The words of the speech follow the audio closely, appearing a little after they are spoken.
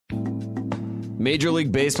Major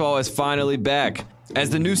League Baseball is finally back. As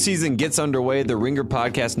the new season gets underway, the Ringer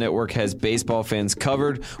Podcast Network has baseball fans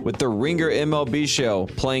covered with the Ringer MLB Show,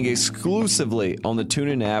 playing exclusively on the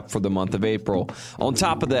TuneIn app for the month of April. On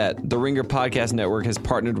top of that, the Ringer Podcast Network has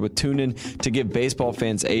partnered with TuneIn to give baseball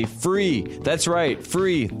fans a free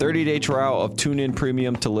 30-day trial of TuneIn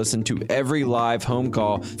Premium to listen to every live home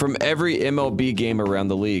call from every MLB game around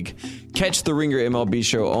the league. Catch the Ringer MLB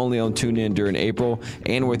Show only on TuneIn during April,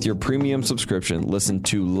 and with your premium subscription, listen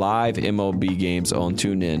to live MLB games on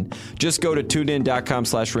TuneIn. Just go to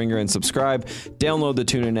TuneIn.com/Ringer and subscribe. Download the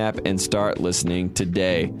TuneIn app and start listening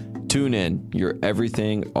today. TuneIn, your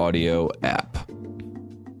everything audio app.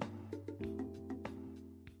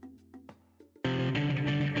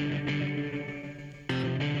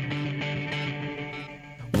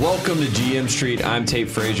 Welcome to GM Street. I'm Tate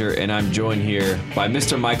Frazier, and I'm joined here by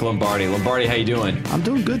Mr. Mike Lombardi. Lombardi, how you doing? I'm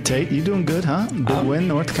doing good, Tate. You doing good, huh? Big win,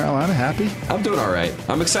 North Carolina. Happy? I'm doing all right.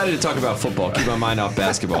 I'm excited to talk about football. Keep my mind off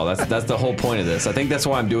basketball. That's the whole point of this. I think that's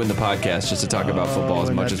why I'm doing the podcast, just to talk about football as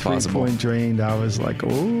much as possible. When that 3-point drained, I was like,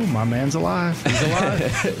 oh, my man's alive. He's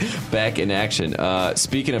alive. Back in action.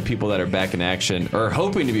 Speaking of people that are back in action, or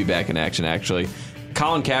hoping to be back in action, actually,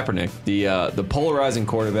 Colin Kaepernick, the polarizing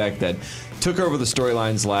quarterback that took over the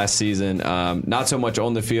storylines last season, not so much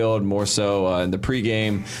on the field, more so in the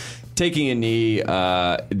pregame, taking a knee.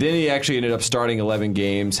 Then he actually ended up starting 11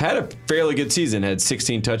 games, had a fairly good season, had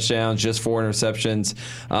 16 touchdowns, just 4 interceptions,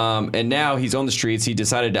 and now he's on the streets. He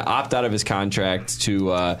decided to opt out of his contract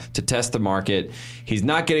to test the market. He's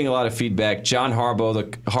not getting a lot of feedback. John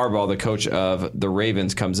Harbaugh, the coach of the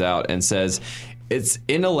Ravens, comes out and says it's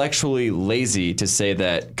intellectually lazy to say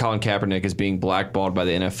that Colin Kaepernick is being blackballed by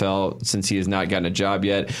the NFL since he has not gotten a job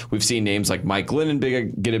yet. We've seen names like Mike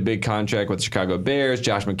Glennon get a big contract with the Chicago Bears,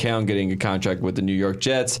 Josh McCown getting a contract with the New York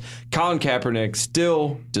Jets. Colin Kaepernick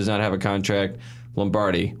still does not have a contract.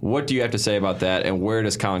 Lombardi, what do you have to say about that, and where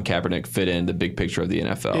does Colin Kaepernick fit in the big picture of the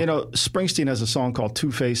NFL? You know, Springsteen has a song called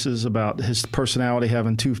Two Faces about his personality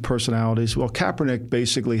having two personalities. Well, Kaepernick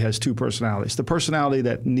basically has two personalities. The personality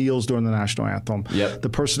that kneels during the national anthem. Yep. The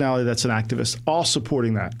personality that's an activist, all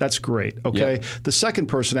supporting that. That's great, okay? Yep. The second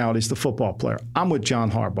personality is the football player. I'm with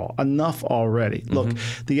John Harbaugh. Enough already. Mm-hmm. Look,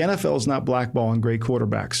 the NFL is not blackballing great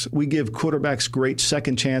quarterbacks. We give quarterbacks great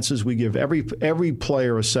second chances. We give every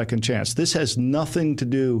player a second chance. This has nothing to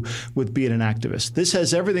do with being an activist. This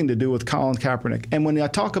has everything to do with Colin Kaepernick. And when I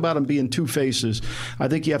talk about him being two faces, I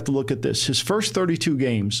think you have to look at this. His first 32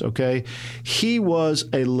 games, okay, he was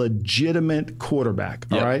a legitimate quarterback,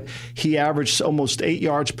 all right? He averaged almost 8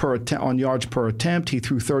 yards per attempt. He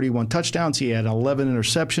threw 31 touchdowns. He had 11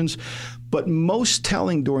 interceptions. But most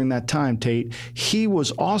telling during that time, Tate, he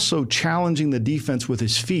was also challenging the defense with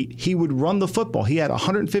his feet. He would run the football. He had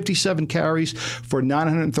 157 carries for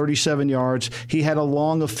 937 yards. He had a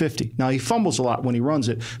long of 50. Now, he fumbles a lot when he runs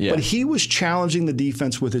it, but he was challenging the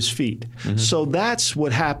defense with his feet. Mm-hmm. So that's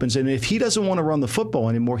what happens. And if he doesn't want to run the football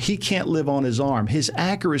anymore, he can't live on his arm. His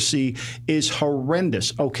accuracy is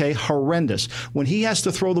horrendous, okay? Horrendous. When he has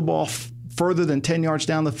to throw the ball further than 10 yards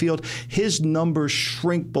down the field, his numbers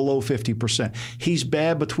shrink below 50%. He's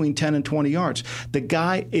bad between 10 and 20 yards. The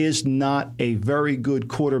guy is not a very good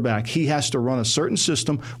quarterback. He has to run a certain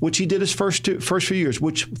system, which he did his first few years,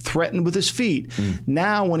 which threatened with his feet.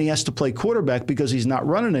 Now, when he has to play quarterback because he's not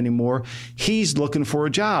running anymore, he's looking for a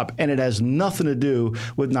job, and it has nothing to do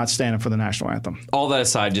with not standing for the national anthem. All that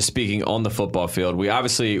aside, just speaking on the football field, we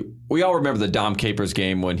all remember the Dom Capers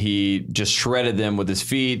game when he just shredded them with his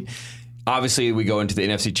feet. Obviously, we go into the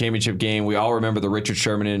NFC Championship game. We all remember the Richard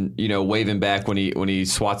Sherman, waving back when he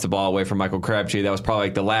swats the ball away from Michael Crabtree. That was probably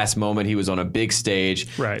like the last moment he was on a big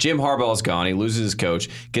stage. Right. Jim Harbaugh's gone. He loses his coach,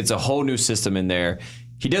 gets a whole new system in there.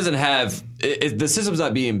 He doesn't have the system's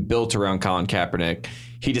not being built around Colin Kaepernick.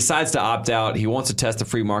 He decides to opt out. He wants to test the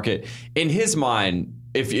free market. In his mind,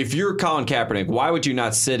 If you're Colin Kaepernick, why would you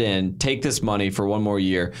not sit in, take this money for one more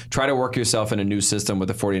year, try to work yourself in a new system with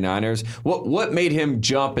the 49ers? What made him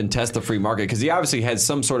jump and test the free market? Because he obviously had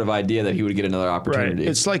some sort of idea that he would get another opportunity. Right.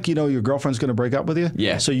 It's like, your girlfriend's going to break up with you.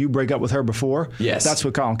 Yeah. So you break up with her before. Yes. That's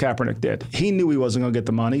what Colin Kaepernick did. He knew he wasn't going to get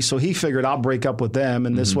the money, so he figured I'll break up with them,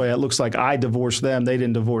 and this way it looks like I divorced them. They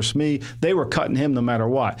didn't divorce me. They were cutting him no matter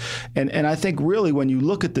what. And I think really when you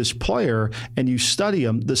look at this player and you study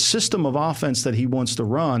him, the system of offense that he wants to to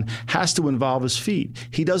run has to involve his feet.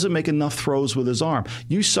 He doesn't make enough throws with his arm.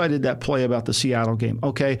 You cited that play about the Seattle game.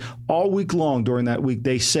 Okay, all week long during that week,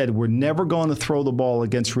 they said we're never going to throw the ball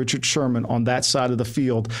against Richard Sherman on that side of the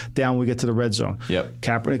field down when we get to the red zone. Yep.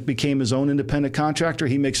 Kaepernick became his own independent contractor.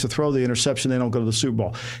 He makes the throw, the interception, they don't go to the Super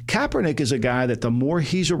Bowl. Kaepernick is a guy that the more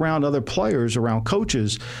he's around other players, around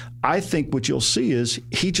coaches, I think what you'll see is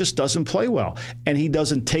he just doesn't play well, and he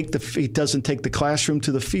doesn't take the classroom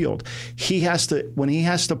to the field. When he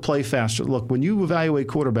has to play faster. Look, when you evaluate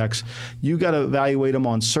quarterbacks, you got to evaluate them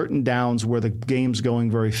on certain downs where the game's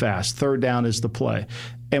going very fast. Third down is the play.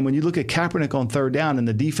 And when you look at Kaepernick on third down and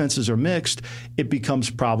the defenses are mixed, it becomes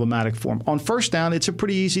problematic for him. On first down, it's a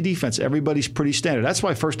pretty easy defense. Everybody's pretty standard. That's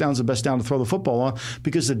why first down is the best down to throw the football on,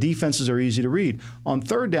 because the defenses are easy to read. On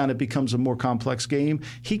third down, it becomes a more complex game.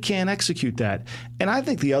 He can't execute that. And I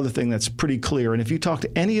think the other thing that's pretty clear, and if you talk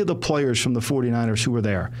to any of the players from the 49ers who were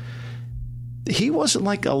there, he wasn't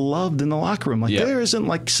like loved in the locker room. There isn't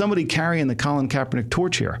like somebody carrying the Colin Kaepernick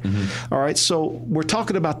torch here. Mm-hmm. All right, so we're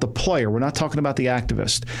talking about the player. We're not talking about the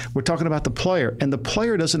activist. We're talking about the player, and the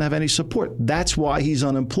player doesn't have any support. That's why he's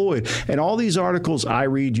unemployed. And all these articles I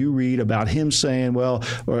read, you read about him saying, well,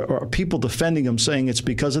 or people defending him saying it's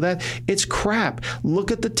because of that, it's crap.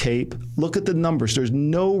 Look at the tape. Look at the numbers. There's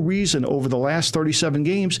no reason over the last 37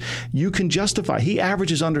 games you can justify. He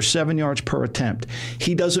averages under 7 yards per attempt.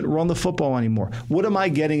 He doesn't run the football anymore. What am I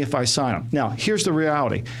getting if I sign him? Now, here's the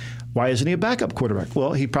reality. Why isn't he a backup quarterback?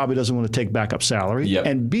 Well, he probably doesn't want to take backup salary. Yep.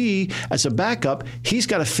 And B, as a backup, he's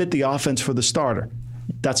got to fit the offense for the starter.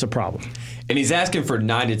 That's a problem. And he's asking for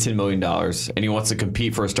 $9 to $10 million, and he wants to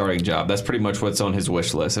compete for a starting job. That's pretty much what's on his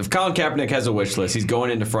wish list. If Colin Kaepernick has a wish list, he's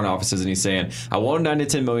going into front offices and he's saying, I want $9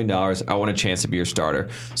 to $10 million. I want a chance to be your starter.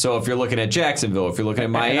 So if you're looking at Jacksonville, if you're looking at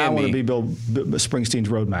Miami. And I want to be Bill Springsteen's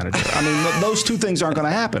road manager. I mean, those two things aren't going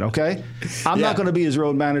to happen, okay? I'm not going to be his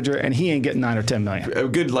road manager, and he ain't getting $9 or $10 million. A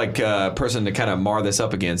good person to kind of mar this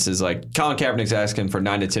up against is like Colin Kaepernick's asking for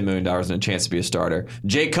 $9 to $10 million and a chance to be a starter.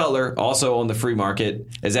 Jay Cutler, also on the free market,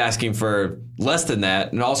 is asking for less than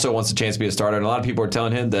that and also wants a chance to be a starter. And a lot of people are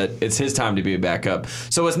telling him that it's his time to be a backup.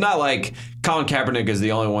 So it's not like Colin Kaepernick is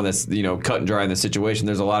the only one that's cut and dry in this situation.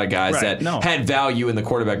 There's a lot of guys had value in the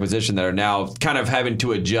quarterback position that are now kind of having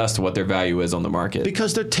to adjust to what their value is on the market.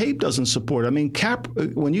 Because their tape doesn't support it. I mean,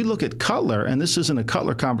 when you look at Cutler, and this isn't a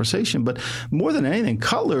Cutler conversation, but more than anything,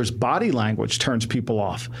 Cutler's body language turns people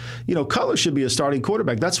off. Cutler should be a starting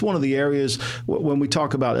quarterback. That's one of the areas when we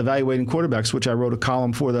talk about evaluating quarterbacks, which I wrote a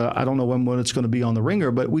column for. I don't know when it's going to be on the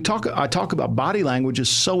Ringer, but I talk about body language is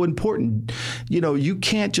so important. You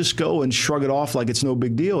can't just go and shrug it off like it's no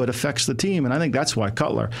big deal. It affects the team, and I think that's why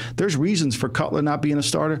Cutler. There's reasons for Cutler not being a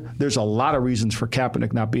starter. There's a lot of reasons for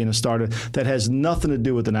Kaepernick not being a starter that has nothing to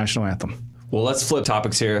do with the national anthem. Well, let's flip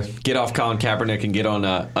topics here. Get off Colin Kaepernick and get on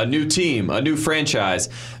a new team, a new franchise.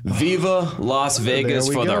 Viva Las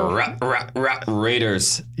Vegas for the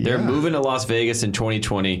Raiders. They're moving to Las Vegas in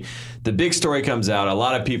 2020. The big story comes out. A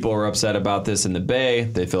lot of people are upset about this in the Bay.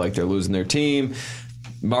 They feel like they're losing their team.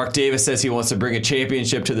 Mark Davis says he wants to bring a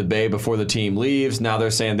championship to the Bay before the team leaves. Now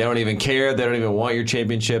they're saying they don't even care. They don't even want your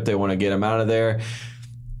championship. They want to get him out of there.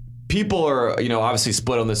 People are, obviously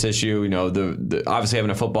split on this issue. Obviously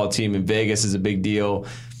having a football team in Vegas is a big deal.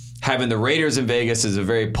 Having the Raiders in Vegas is a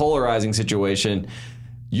very polarizing situation.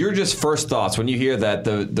 Your just first thoughts when you hear that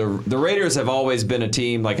the Raiders have always been a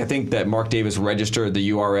team, like I think that Mark Davis registered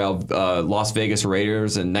the URL Las Vegas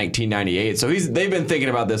Raiders in 1998. So they've been thinking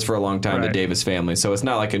about this for a long time, right. The Davis family. So it's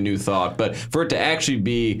not like a new thought. But for it to actually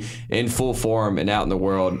be in full form and out in the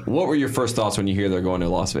world, what were your first thoughts when you hear they're going to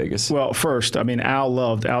Las Vegas? Well, first,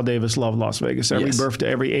 Al Davis loved Las Vegas. Every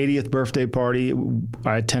 80th birthday party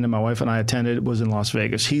I attended, my wife and I attended, was in Las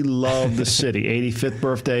Vegas. He loved the city. 85th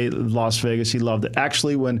birthday, Las Vegas. He loved it.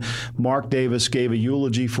 Actually, when Mark Davis gave a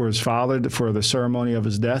eulogy for his father for the ceremony of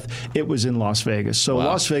his death, it was in Las Vegas. So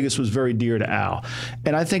Las Vegas was very dear to Al.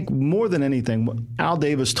 And I think more than anything, Al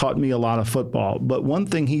Davis taught me a lot of football. But one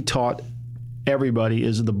thing he taught everybody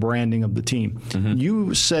is the branding of the team. Mm-hmm.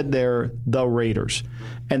 You said they're the Raiders.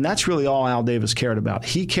 And that's really all Al Davis cared about.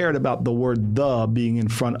 He cared about the word "the" being in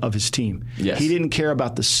front of his team. Yes. He didn't care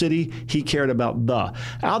about the city. He cared about the.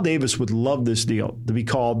 Al Davis would love this deal to be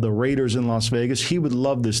called the Raiders in Las Vegas. He would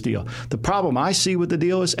love this deal. The problem I see with the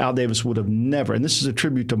deal is Al Davis would have never, and this is a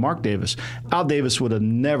tribute to Mark Davis, Al Davis would have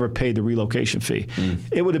never paid the relocation fee.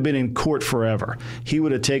 It would have been in court forever. He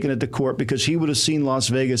would have taken it to court because he would have seen Las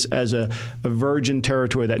Vegas as a virgin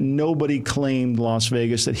territory, that nobody claimed Las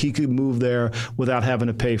Vegas, that he could move there without having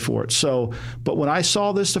to pay for it. So, but when I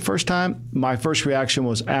saw this the first time, my first reaction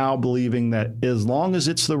was Al believing that as long as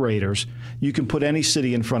it's the Raiders, you can put any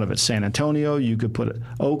city in front of it. San Antonio, you could put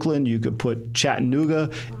Oakland, you could put Chattanooga.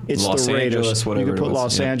 It's Los the Raiders. Angeles, whatever you could put it was.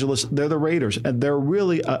 Los Angeles. They're the Raiders, and they're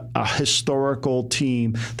really a historical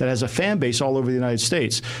team that has a fan base all over the United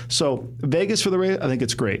States. So Vegas for the Raiders, I think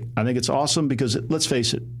it's great. I think it's awesome because, let's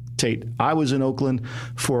face it, Tate, I was in Oakland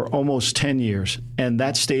for almost 10 years, and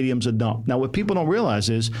that stadium's a dump. Now, what people don't realize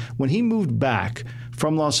is when he moved back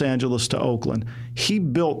from Los Angeles to Oakland,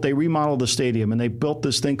 they remodeled the stadium, and they built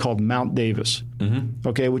this thing called Mount Davis,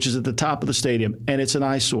 okay, which is at the top of the stadium, and it's an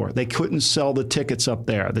eyesore. They couldn't sell the tickets up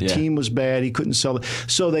there. The team was bad. He couldn't sell it.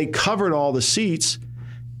 So they covered all the seats,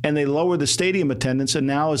 and they lowered the stadium attendance, and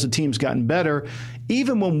now as the team's gotten better,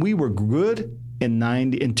 even when we were good,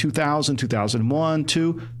 in 2000, 2001,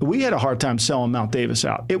 2002, we had a hard time selling Mount Davis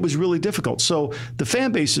out. It was really difficult. So the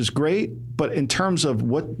fan base is great, but in terms of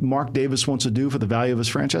what Mark Davis wants to do for the value of his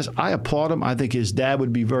franchise, I applaud him. I think his dad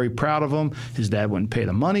would be very proud of him. His dad wouldn't pay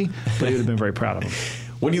the money, but he would have been very proud of him.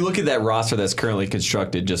 When you look at that roster that's currently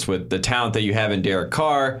constructed, just with the talent that you have in Derek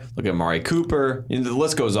Carr, look at Amari Cooper, and the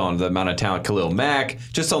list goes on, the amount of talent, Khalil Mack,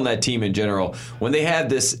 just on that team in general, when they had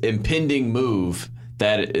this impending move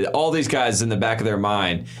that all these guys in the back of their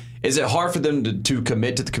mind, is it hard for them to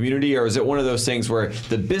commit to the community, or is it one of those things where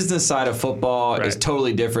the business side of football is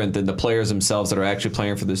totally different than the players themselves that are actually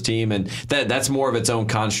playing for this team, and that's more of its own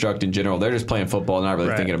construct in general? They're just playing football, not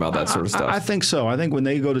really thinking about that sort of stuff. I think so. I think when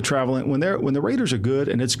they go to traveling, when the Raiders are good,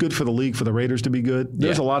 and it's good for the league for the Raiders to be good,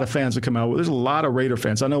 there's a lot of fans that come out. There's a lot of Raider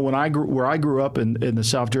fans. I know where I grew up in the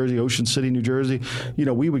South Jersey, Ocean City, New Jersey,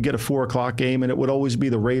 we would get a 4:00 game, and it would always be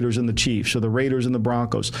the Raiders and the Chiefs, or the Raiders and the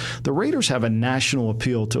Broncos. The Raiders have a national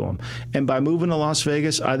appeal to them. And by moving to Las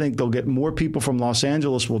Vegas, I think they'll get more people from Los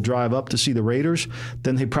Angeles will drive up to see the Raiders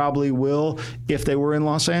than they probably will if they were in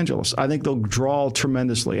Los Angeles. I think they'll draw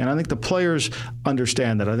tremendously. And I think the players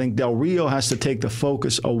understand that. I think Del Rio has to take the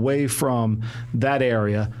focus away from that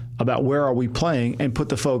area about where are we playing and put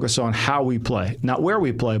the focus on how we play. Not where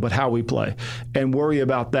we play, but how we play, and worry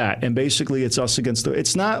about that. And basically it's us against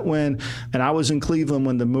it's not and I was in Cleveland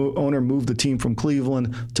when the owner moved the team from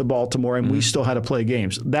Cleveland to Baltimore, and we still had to play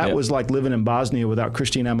games. That was like living in Bosnia without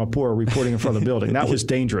Christine Amanpour reporting in front of the building. That was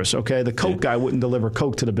dangerous, okay? The Coke guy wouldn't deliver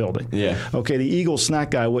Coke to the building. Yeah. Okay, the Eagle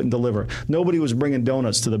snack guy wouldn't deliver. Nobody was bringing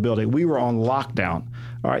donuts to the building. We were on lockdown.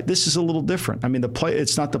 All right, this is a little different. I mean,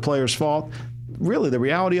 it's not the player's fault. Really, the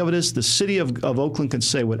reality of it is the city of Oakland can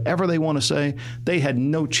say whatever they want to say. They had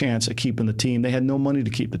no chance at keeping the team. They had no money to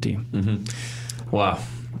keep the team. Mm-hmm. Wow.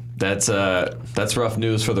 That's rough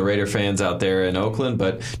news for the Raider fans out there in Oakland.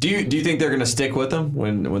 But do you think they're going to stick with them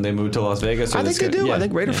when they move to Las Vegas? I think they do. Yeah. I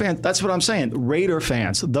think Raider fans. That's what I'm saying. Raider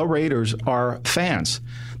fans. The Raiders are fans.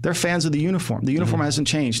 They're fans of the uniform. The uniform hasn't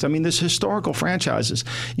changed. I mean, there's historical franchises.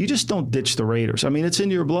 You just don't ditch the Raiders. I mean, it's in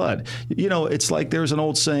your blood. It's like there's an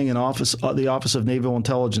old saying in the Office of Naval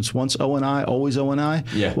Intelligence: once O&I, always O&I.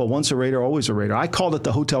 Yeah. Well, once a Raider, always a Raider. I called it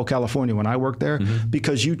the Hotel California when I worked there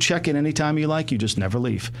because you check in anytime you like. You just never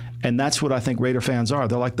leave. And that's what I think Raider fans are.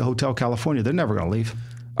 They're like the Hotel California. They're never going to leave.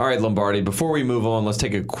 All right, Lombardi, before we move on, let's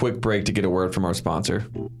take a quick break to get a word from our sponsor.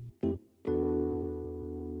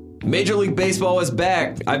 Major League Baseball is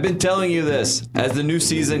back. I've been telling you this. As the new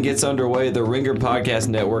season gets underway, the Ringer Podcast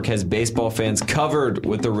Network has baseball fans covered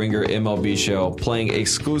with the Ringer MLB Show, playing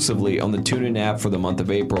exclusively on the TuneIn app for the month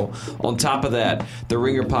of April. On top of that, the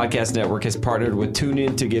Ringer Podcast Network has partnered with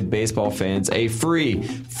TuneIn to give baseball fans a free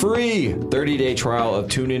 30-day trial of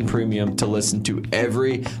TuneIn Premium to listen to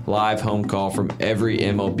every live home call from every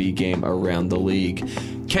MLB game around the league.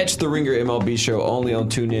 Catch the Ringer MLB Show only on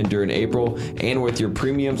TuneIn during April, and with your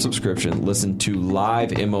premium subscription, listen to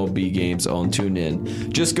live MLB games on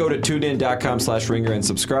TuneIn. Just go to TuneIn.com/Ringer and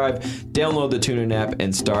subscribe. Download the TuneIn app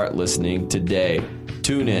and start listening today.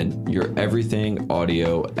 TuneIn, your everything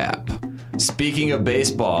audio app. Speaking of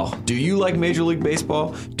baseball, do you like Major League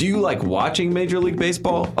Baseball? Do you like watching Major League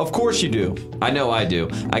Baseball? Of course you do. I know I do.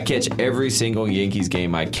 I catch every single Yankees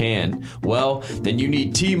game I can. Well, then you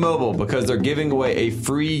need T-Mobile because they're giving away a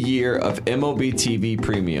free year of MLB TV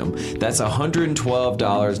Premium. That's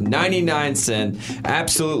 $112.99,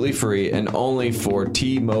 absolutely free, and only for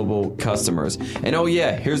T-Mobile customers. And oh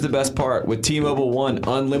yeah, here's the best part. With T-Mobile One,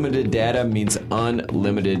 unlimited data means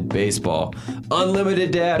unlimited baseball.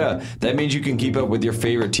 Unlimited data. That means you can keep up with your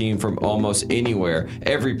favorite team from almost anywhere.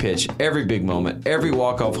 Every pitch, every big moment, every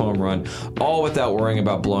walk-off home run, all without worrying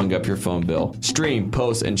about blowing up your phone bill. Stream,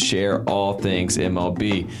 post, and share all things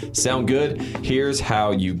MLB. Sound good? Here's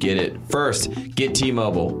how you get it. First, get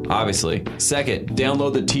T-Mobile, obviously. Second,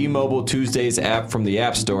 download the T-Mobile Tuesdays app from the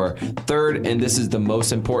App Store. Third, and this is the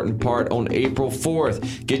most important part, on April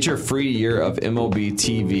 4th, get your free year of MLB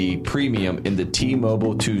TV Premium in the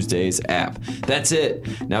T-Mobile Tuesdays app. That's it.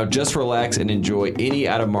 Now just relax and enjoy any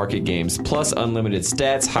out-of-market games, plus unlimited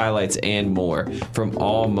stats, highlights, and more from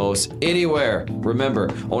almost anywhere. Remember,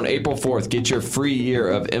 on April 4th, get your free year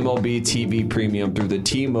of MLB TV Premium through the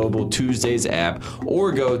T-Mobile Tuesdays app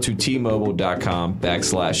or go to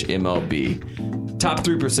T-Mobile.com/MLB. Top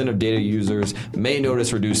 3% of data users may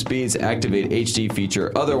notice reduced speeds. Activate HD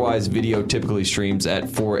feature. Otherwise, video typically streams at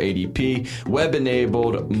 480p.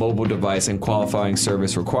 Web-enabled mobile device and qualifying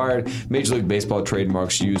service required. Major League Baseball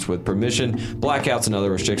trademarks used with permission. Blackouts and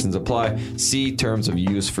other restrictions apply. See terms of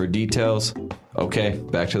use for details. Okay,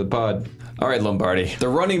 back to the pod. All right, Lombardi. The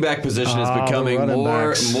running back position is becoming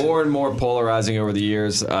more and more polarizing over the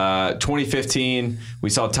years. 2015, we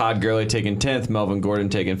saw Todd Gurley taking 10th, Melvin Gordon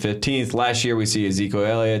taking 15th. Last year, we see Ezekiel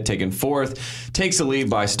Elliott taking 4th. Takes the lead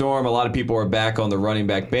by storm. A lot of people are back on the running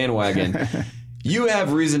back bandwagon. You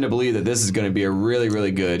have reason to believe that this is going to be a really, really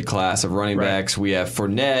good class of running backs. We have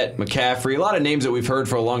Fournette, McCaffrey, a lot of names that we've heard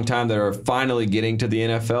for a long time that are finally getting to the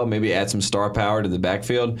NFL, maybe add some star power to the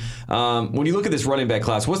backfield. When you look at this running back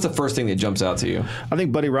class, what's the first thing that jumps out to you? I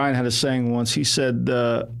think Buddy Ryan had a saying once. He said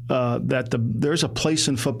that there's a place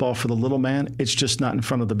in football for the little man. It's just not in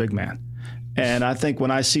front of the big man. And I think when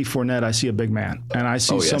I see Fournette, I see a big man. And I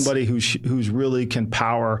see somebody who's really can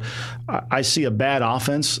power. I see a bad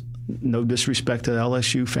offense. No disrespect to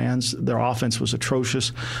LSU fans. Their offense was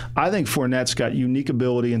atrocious. I think Fournette's got unique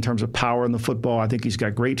ability in terms of power in the football. I think he's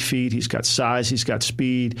got great feet. He's got size. He's got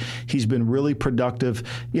speed. He's been really productive.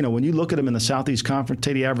 You know, when you look at him in the Southeast Conference,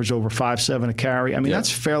 he averaged over 5.7 a carry. I mean, that's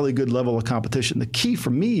fairly good level of competition. The key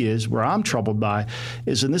for me is, where I'm troubled by,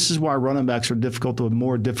 is, and this is why running backs are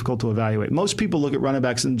more difficult to evaluate. Most people look at running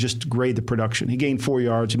backs and just grade the production. He gained 4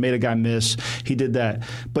 yards. He made a guy miss. He did that.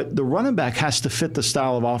 But the running back has to fit the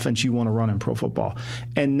style of offense you want to run in pro football.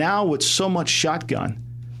 And now with so much shotgun,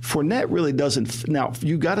 Fournette really doesn't. Now,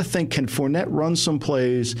 you got to think, can Fournette run some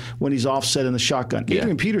plays when he's offset in the shotgun?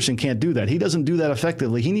 Adrian Peterson can't do that. He doesn't do that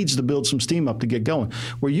effectively. He needs to build some steam up to get going.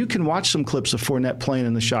 Where you can watch some clips of Fournette playing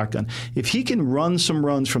in the shotgun. If he can run some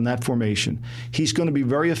runs from that formation, he's going to be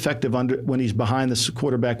very effective when he's behind the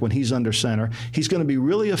quarterback, when he's under center. He's going to be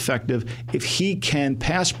really effective if he can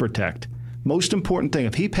pass protect. Most important thing,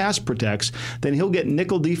 if he pass protects, then he'll get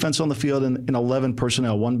nickel defense on the field in 11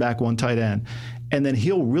 personnel, one back, one tight end. And then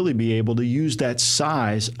he'll really be able to use that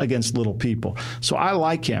size against little people. So I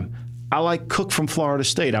like him. I like Cook from Florida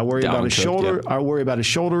State. I worry about his shoulder. I worry about his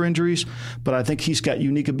shoulder injuries, but I think he's got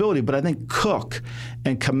unique ability. But I think Cook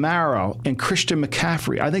and Camaro and Christian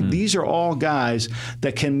McCaffrey, I think these are all guys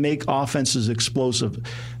that can make offenses explosive.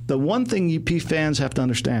 The one thing UP fans have to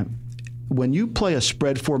understand, when you play a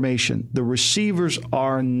spread formation, the receivers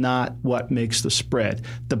are not what makes the spread.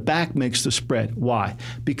 The back makes the spread. Why?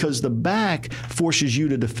 Because the back forces you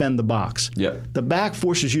to defend the box. Yep. The back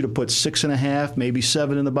forces you to put 6.5, maybe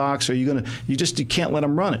 7 in the box, or you can't let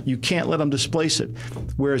them run it. You can't let them displace it.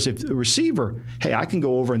 Whereas if the receiver, hey, I can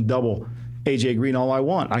go over and double A.J. Green all I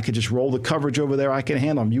want. I could just roll the coverage over there. I can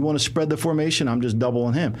handle him. You want to spread the formation, I'm just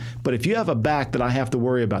doubling him. But if you have a back that I have to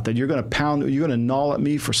worry about, that you're going to pound, you're going to gnaw at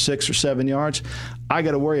me for 6 or 7 yards, I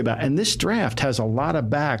got to worry about. And this draft has a lot of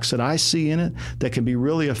backs that I see in it that can be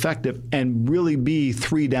really effective and really be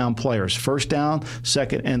 3-down players, first down,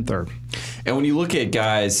 second, and third. And when you look at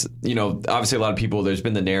guys, you know, obviously a lot of people, there's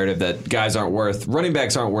been the narrative that running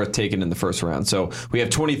backs aren't worth taking in the first round. So we have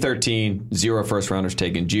 2013, 0 first rounders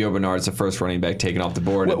taken. Gio Bernard's the first running back taken off the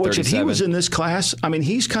board at 37. If he was in this class, I mean,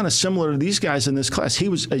 he's kind of similar to these guys in this class. He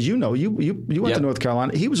was, as you know, you went to North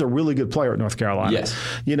Carolina. He was a really good player at North Carolina. Yes.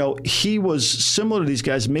 You know, he was similar to these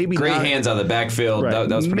guys. Maybe great hands out of the backfield. Right.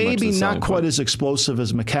 That was pretty maybe much the not quite point. as explosive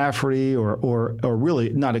as McCaffrey or really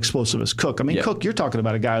not explosive as Cook. I mean, Cook, you're talking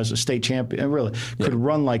about a guy who's a state champion and really could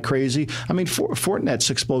run like crazy. I mean, Fournette's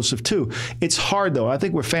explosive too. It's hard, though. I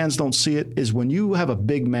think where fans don't see it is when you have a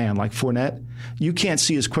big man like Fournette, you can't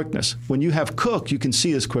see his quickness. When you have Cook, you can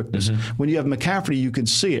see his quickness. Mm-hmm. When you have McCaffrey, you can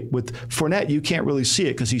see it. With Fournette, you can't really see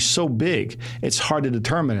it because he's so big. It's hard to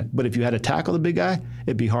determine it. But if you had to tackle the big guy,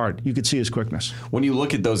 it'd be hard. You could see his quickness. When you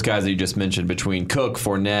look at those guys that you just mentioned, between Cook,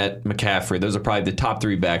 Fournette, McCaffrey, those are probably the top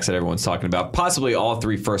 3 backs that everyone's talking about. Possibly all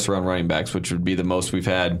 3 first-round running backs, which would be the most we've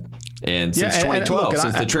had And since 2012, look,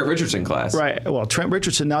 since the Trent Richardson class. Right. Well, Trent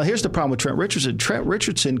Richardson. Now, here's the problem with Trent Richardson. Trent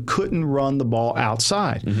Richardson couldn't run the ball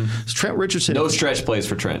outside. Trent Richardson. No stretch plays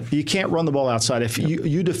for Trent. You can't run the ball outside. If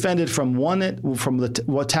you defended from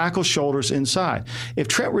the tackle shoulders inside. If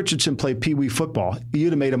Trent Richardson played Pee Wee football,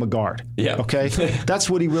 you'd have made him a guard. Yeah. Okay. That's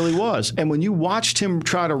what he really was. And when you watched him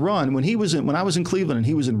try to run, when I was in Cleveland, and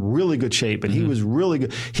he was in really good shape, and he was really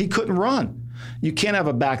good, he couldn't run. You can't have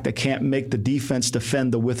a back that can't make the defense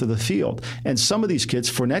defend the width of the field. And some of these kids,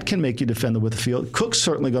 Fournette can make you defend the width of the field. Cook's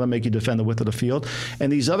certainly going to make you defend the width of the field.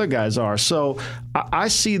 And these other guys are. So I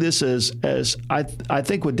see this as I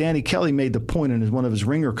think what Danny Kelly made the point in one of his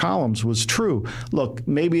Ringer columns was true. Look,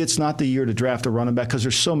 maybe it's not the year to draft a running back because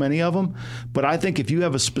there's so many of them. But I think if you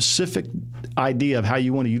have a specific idea of how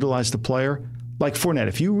you want to utilize the player, like Fournette,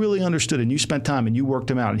 if you really understood and you spent time and you worked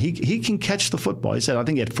him out, and he can catch the football. He said, I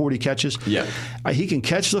think he had 40 catches. Yeah. He can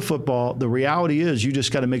catch the football. The reality is you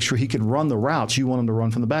just got to make sure he can run the routes you want him to run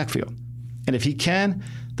from the backfield. And if he can,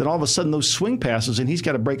 then all of a sudden those swing passes, and he's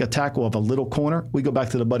got to break a tackle of a little corner. We go back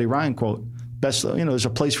to the Buddy Ryan quote. Best, there's a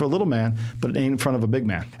place for a little man, but it ain't in front of a big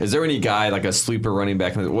man. Is there any guy like a sleeper running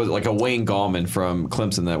back, like a Wayne Gallman from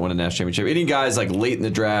Clemson that won a national championship? Any guys like late in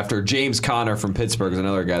the draft, or James Conner from Pittsburgh is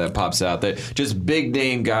another guy that pops out? That just big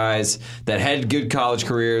name guys that had good college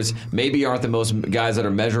careers, maybe aren't the most guys that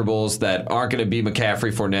are measurables, that aren't going to be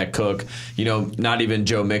McCaffrey, Fournette, Cook. Not even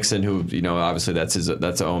Joe Mixon, who obviously that's his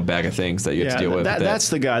own bag of things that you have to deal with. That's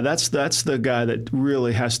the guy. That's the guy that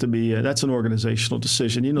really has to be. That's an organizational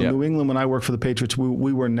decision. New England, when I worked for the Patriots,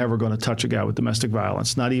 we were never going to touch a guy with domestic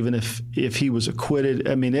violence, not even if he was acquitted.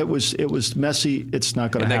 I mean, it was messy. It's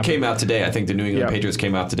not going to happen. And that came out today. I think the New England Patriots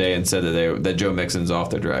came out today and said that Joe Mixon's off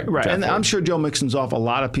their draft. Right, and board. I'm sure Joe Mixon's off a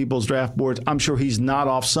lot of people's draft boards. I'm sure he's not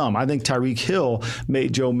off some. I think Tyreek Hill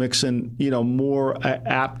made Joe Mixon, more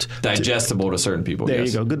apt, digestible to certain people. There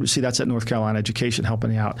you go. Good. See, that's at North Carolina education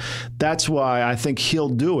helping you out. That's why I think he'll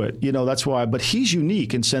do it. That's why. But he's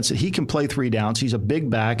unique in the sense that he can play 3 downs. He's a big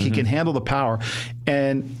back. He can handle the power.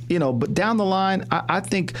 And, but down the line, I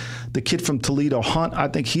think the kid from Toledo, Hunt, I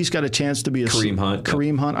think he's got a chance to be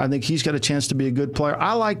Kareem Hunt. I think he's got a chance to be a good player.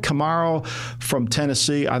 I like Camaro from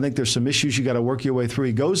Tennessee. I think there's some issues you got to work your way through.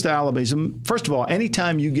 He goes to Alabama. First of all,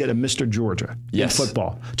 anytime you get a Mr. Georgia in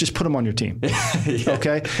football, just put him on your team.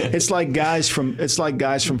 Okay? It's like guys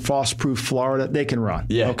from Foss-proof Florida. They can run.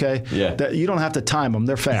 Yeah. Okay? Yeah. You don't have to time them.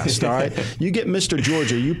 They're fast. All right? You get Mr.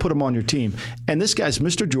 Georgia, you put him on your team. And this guy's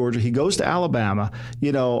Mr. Georgia. He goes to Alabama.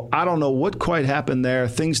 I don't know what quite happened there.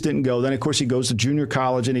 Things didn't go. Then, of course, he goes to junior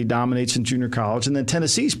college, and he dominates in junior college. And then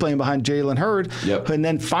Tennessee's playing behind Jalen Hurd. Yep. And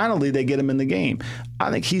then finally they get him in the game.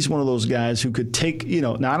 I think he's one of those guys who could take,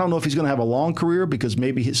 now I don't know if he's going to have a long career because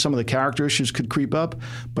maybe some of the character issues could creep up,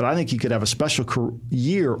 but I think he could have a special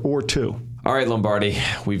year or two. All right, Lombardi,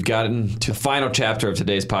 we've gotten to the final chapter of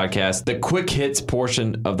today's podcast, the quick hits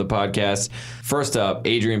portion of the podcast. First up,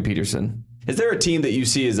 Adrian Peterson. Is there a team that you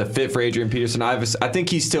see as a fit for Adrian Peterson? I think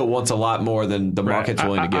he still wants a lot more than the market's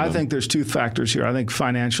willing to give him. I think there's 2 factors here. I think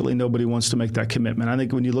financially nobody wants to make that commitment. I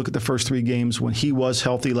think when you look at the first 3 games, when he was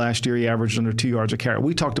healthy last year, he averaged under 2 yards a carry.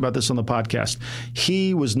 We talked about this on the podcast.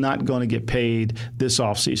 He was not going to get paid this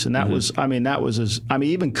offseason.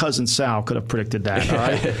 Even Cousin Sal could have predicted that. All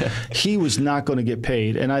right? He was not going to get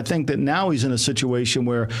paid. And I think that now he's in a situation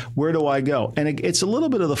where do I go? And it's a little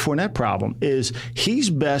bit of the Fournette problem is he's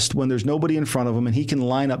best when there's nobody in front of him and he can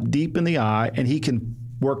line up deep in the eye and he can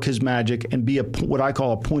work his magic and be what I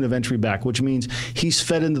call a point of entry back, which means he's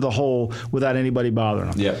fed into the hole without anybody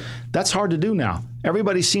bothering him. Yep. That's hard to do now.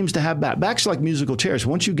 Everybody seems to have backs like musical chairs.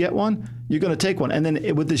 Once you get one, you're going to take one. And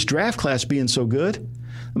then with this draft class being so good,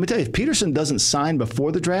 let me tell you, if Peterson doesn't sign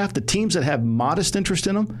before the draft, the teams that have modest interest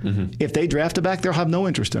in him, if they draft a back, they'll have no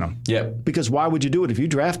interest in him. Yep. Because why would you do it? If you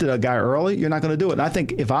drafted a guy early, you're not going to do it. And I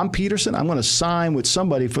think if I'm Peterson, I'm going to sign with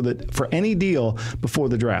somebody for any deal before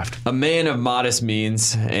the draft. A man of modest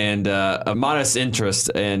means and a modest interest.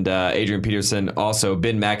 And Adrian Peterson, also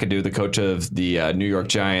Ben McAdoo, the coach of the New York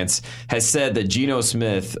Giants, has said that Geno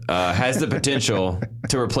Smith has the potential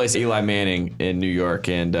to replace Eli Manning in New York.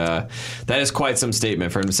 And that is quite some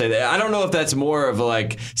statement for him to say that. I don't know if that's more of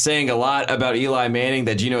like saying a lot about Eli Manning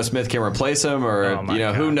that Geno Smith can replace him, or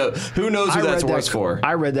who knows who that's worse for.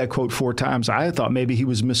 I read that quote 4 times. I thought maybe he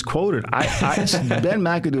was misquoted. Ben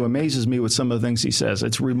McAdoo amazes me with some of the things he says.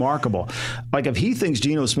 It's remarkable. Like if he thinks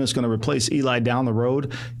Geno Smith's going to replace Eli down the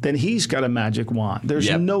road, then he's got a magic wand.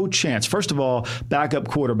 There's no chance. First of all, backup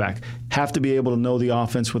quarterback. have to be able to know the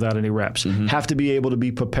offense without any reps, have to be able to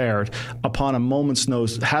be prepared upon a moment's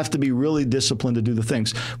notice, have to be really disciplined to do the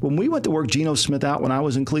things. When we went to work Geno Smith out when I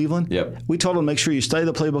was in Cleveland, we told him, make sure you study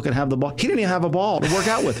the playbook and have the ball. He didn't even have a ball to work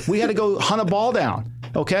out with. We had to go hunt a ball down.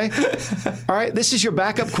 Okay? All right? This is your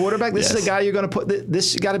backup quarterback. This is the guy you're going to put.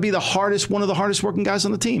 This got to be one of the hardest working guys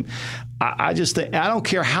on the team. I just think, I don't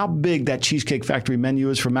care how big that Cheesecake Factory menu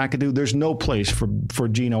is for McAdoo. There's no place for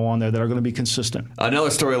Geno on there that are going to be consistent. Another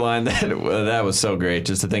storyline that was so great,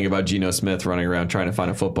 just to think about Geno Smith running around trying to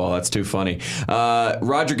find a football. That's too funny.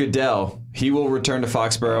 Roger Goodell, he will return to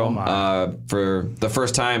Foxborough for the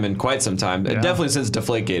first time in quite some time. Definitely since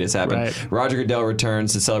Deflategate has happened. Right. Roger Goodell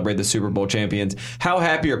returns to celebrate the Super Bowl champions. How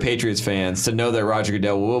happy are Patriots fans to know that Roger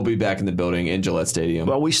Goodell will be back in the building in Gillette Stadium?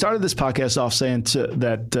 Well, we started this podcast off saying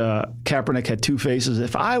that Kaepernick had two faces.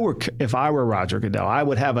 If I were Roger Goodell, I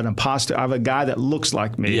would have an imposter. I have a guy that looks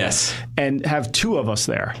like me, and have two of us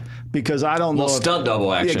there, because I don't know. Stunt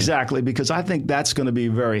double action. Exactly, because I think that's going to be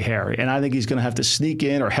very hairy, and I think he's going to have to sneak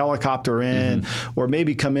in or helicopter in, or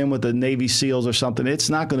maybe come in with the Navy SEALs or something. It's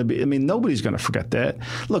not going to be. I mean, nobody's going to forget that.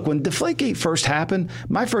 Look, when Deflategate first happened,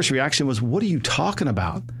 my first reaction was, "What are you talking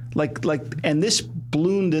about?" And this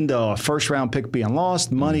ballooned into a first-round pick being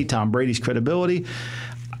lost, money, Tom Brady's credibility.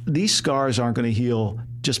 These scars aren't going to heal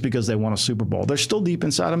just because they won a Super Bowl. They're still deep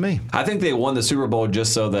inside of me. I think they won the Super Bowl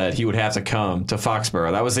just so that he would have to come to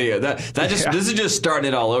Foxborough. That was this is just starting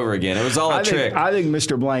it all over again. It was all a trick. I think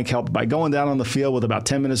Mr. Blank helped by going down on the field with about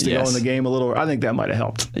 10 minutes to go in the game a little. I think that might have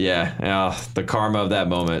helped. Yeah, the karma of that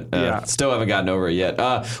moment. Still haven't gotten over it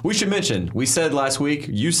yet. We should mention, you said last week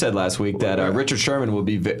that Richard Sherman will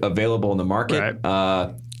be available in the market.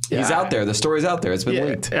 Right. He's out there. The story's out there. It's been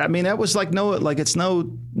leaked. I mean, that was it's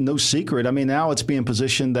no secret. I mean, now it's being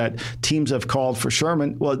positioned that teams have called for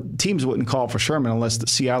Sherman. Well, teams wouldn't call for Sherman unless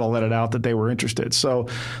Seattle let it out that they were interested. So,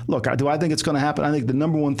 look, do I think it's going to happen? I think the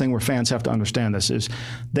number one thing where fans have to understand this is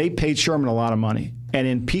they paid Sherman a lot of money. And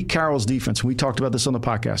in Pete Carroll's defense, we talked about this on the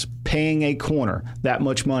podcast, paying a corner that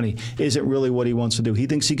much money isn't really what he wants to do. He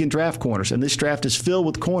thinks he can draft corners, and this draft is filled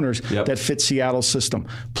with corners that fit Seattle's system.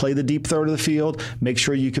 Play the deep third of the field, make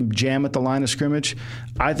sure you can jam at the line of scrimmage.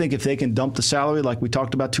 I think if they can dump the salary like we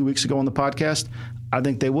talked about 2 weeks ago on the podcast, I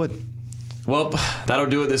think they would. Well, that'll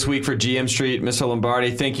do it this week for GM Street. Mr. Lombardi,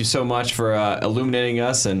 thank you so much for illuminating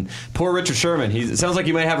us. And poor Richard Sherman. It sounds like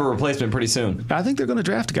he might have a replacement pretty soon. I think they're going to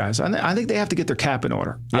draft guys. I think they have to get their cap in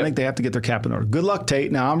order. Yep. I think they have to get their cap in order. Good luck,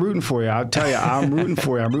 Tate. Now, I'm rooting for you. I'll tell you, I'm rooting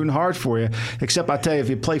for you. I'm rooting hard for you. Except I tell you, if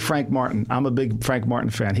you play Frank Martin, I'm a big Frank Martin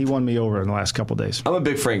fan. He won me over in the last couple of days. I'm a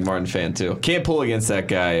big Frank Martin fan, too. Can't pull against that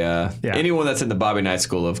guy. Anyone that's in the Bobby Knight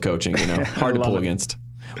School of coaching, hard to pull against.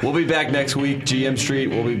 We'll be back next week, GM Street.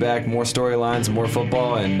 We'll be back, more storylines, more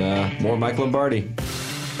football, and more Mike Lombardi.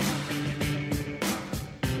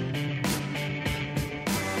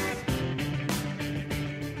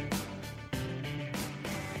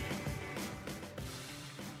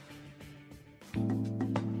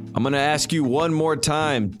 I'm going to ask you one more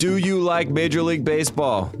time. Do you like Major League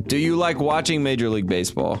Baseball? Do you like watching Major League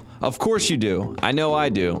Baseball? Of course you do. I know I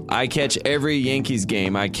do. I catch every Yankees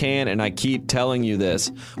game I can, and I keep telling you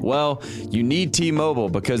this. Well, you need T-Mobile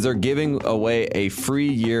because they're giving away a free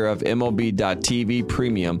year of MLB.TV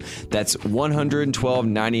Premium. That's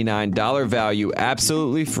 $112.99 value,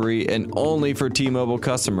 absolutely free, and only for T-Mobile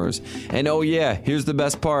customers. And oh yeah, here's the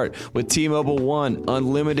best part. With T-Mobile One,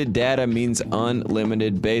 unlimited data means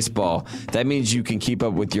unlimited baseball. That means you can keep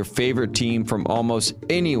up with your favorite team from almost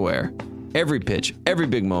anywhere. Every pitch, every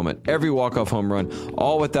big moment, every walk-off home run,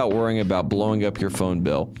 all without worrying about blowing up your phone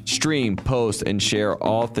bill. Stream, post, and share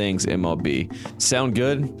all things MLB. Sound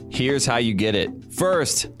good? Here's how you get it.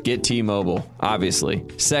 First, get T-Mobile, obviously.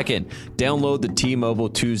 Second, download the T-Mobile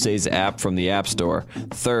Tuesdays app from the App Store.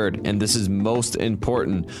 Third, and this is most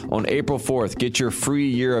important, on April 4th, get your free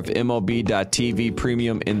year of MLB.TV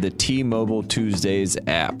Premium in the T-Mobile Tuesdays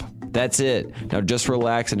app. That's it. Now just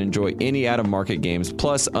relax and enjoy any out-of-market games,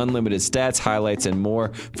 plus unlimited stats, highlights, and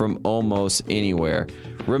more from almost anywhere.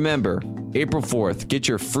 Remember, April 4th, get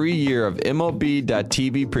your free year of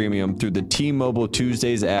MLB.TV Premium through the T-Mobile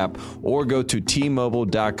Tuesdays app or go to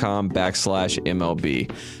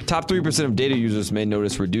T-Mobile.com/MLB. Top 3% of data users may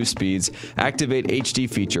notice reduced speeds. Activate HD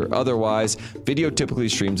feature. Otherwise, video typically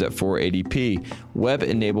streams at 480p.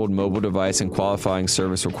 Web-enabled mobile device and qualifying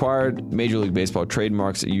service required. Major League Baseball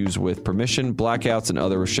trademarks used with permission. Blackouts and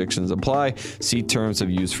other restrictions apply. See terms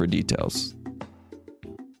of use for details.